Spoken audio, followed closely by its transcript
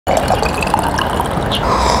Hey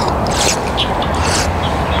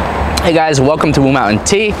guys, welcome to Woo Mountain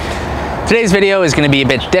Tea. Today's video is going to be a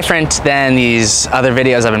bit different than these other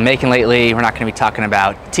videos I've been making lately. We're not going to be talking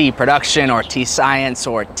about tea production or tea science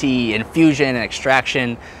or tea infusion and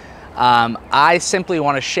extraction. I simply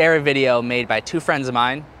want to share a video made by two friends of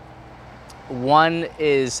mine. One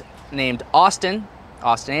is named Austin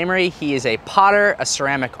Amory. He is a potter, a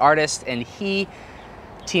ceramic artist, and he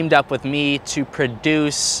teamed up with me to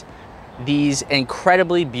produce these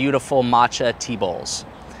incredibly beautiful matcha tea bowls.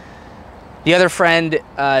 The other friend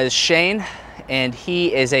is Shane, and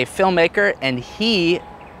he is a filmmaker, and he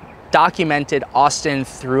documented Austin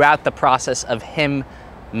throughout the process of him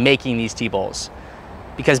making these tea bowls.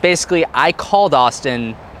 Because basically I called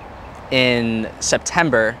Austin in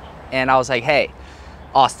September and I was like, hey,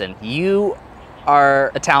 Austin, you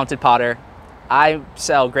are a talented potter. I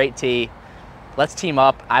sell great tea. Let's team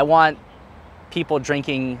up. I want people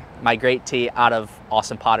drinking my great tea out of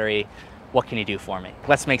awesome pottery. What can you do for me?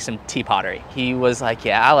 Let's make some tea pottery. He was like,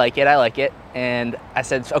 yeah, I like it. And I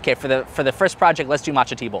said, okay, for the first project, let's do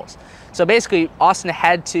matcha tea bowls. So basically, Austin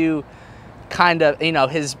had to kind of,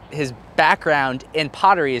 his background in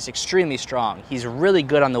pottery is extremely strong. He's really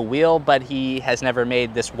good on the wheel, but he has never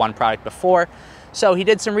made this one product before. So he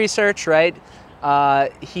did some research, right?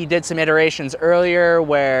 He did some iterations earlier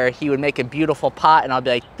where he would make a beautiful pot and I'll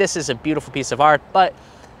be like, this is a beautiful piece of art, but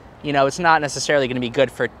it's not necessarily going to be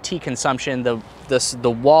good for tea consumption. The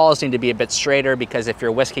walls need to be a bit straighter because if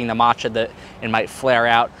you're whisking the matcha, it might flare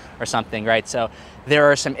out or something, right? So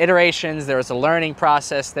there are some iterations, there was a learning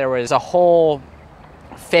process, there was a whole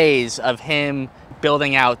phase of him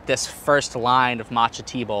building out this first line of matcha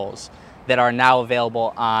tea bowls that are now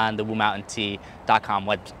available on the WooMountainTea.com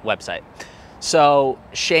website. So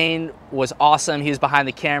Shane was awesome. He was behind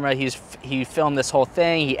the camera. He filmed this whole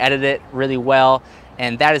thing. He edited it really well.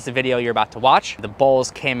 And that is the video you're about to watch. The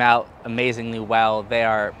bowls came out amazingly well. They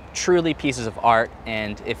are truly pieces of art.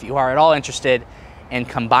 And if you are at all interested in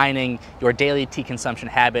combining your daily tea consumption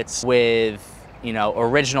habits with,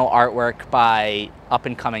 original artwork by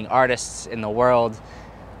up-and-coming artists in the world,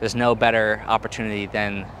 there's no better opportunity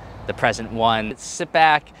than the present one. Sit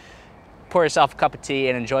back, pour yourself a cup of tea,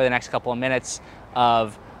 and enjoy the next couple of minutes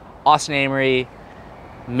of Austin Amory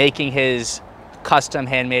making his custom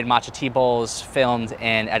handmade matcha tea bowls, filmed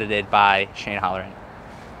and edited by Shane Halloran.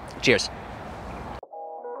 Cheers.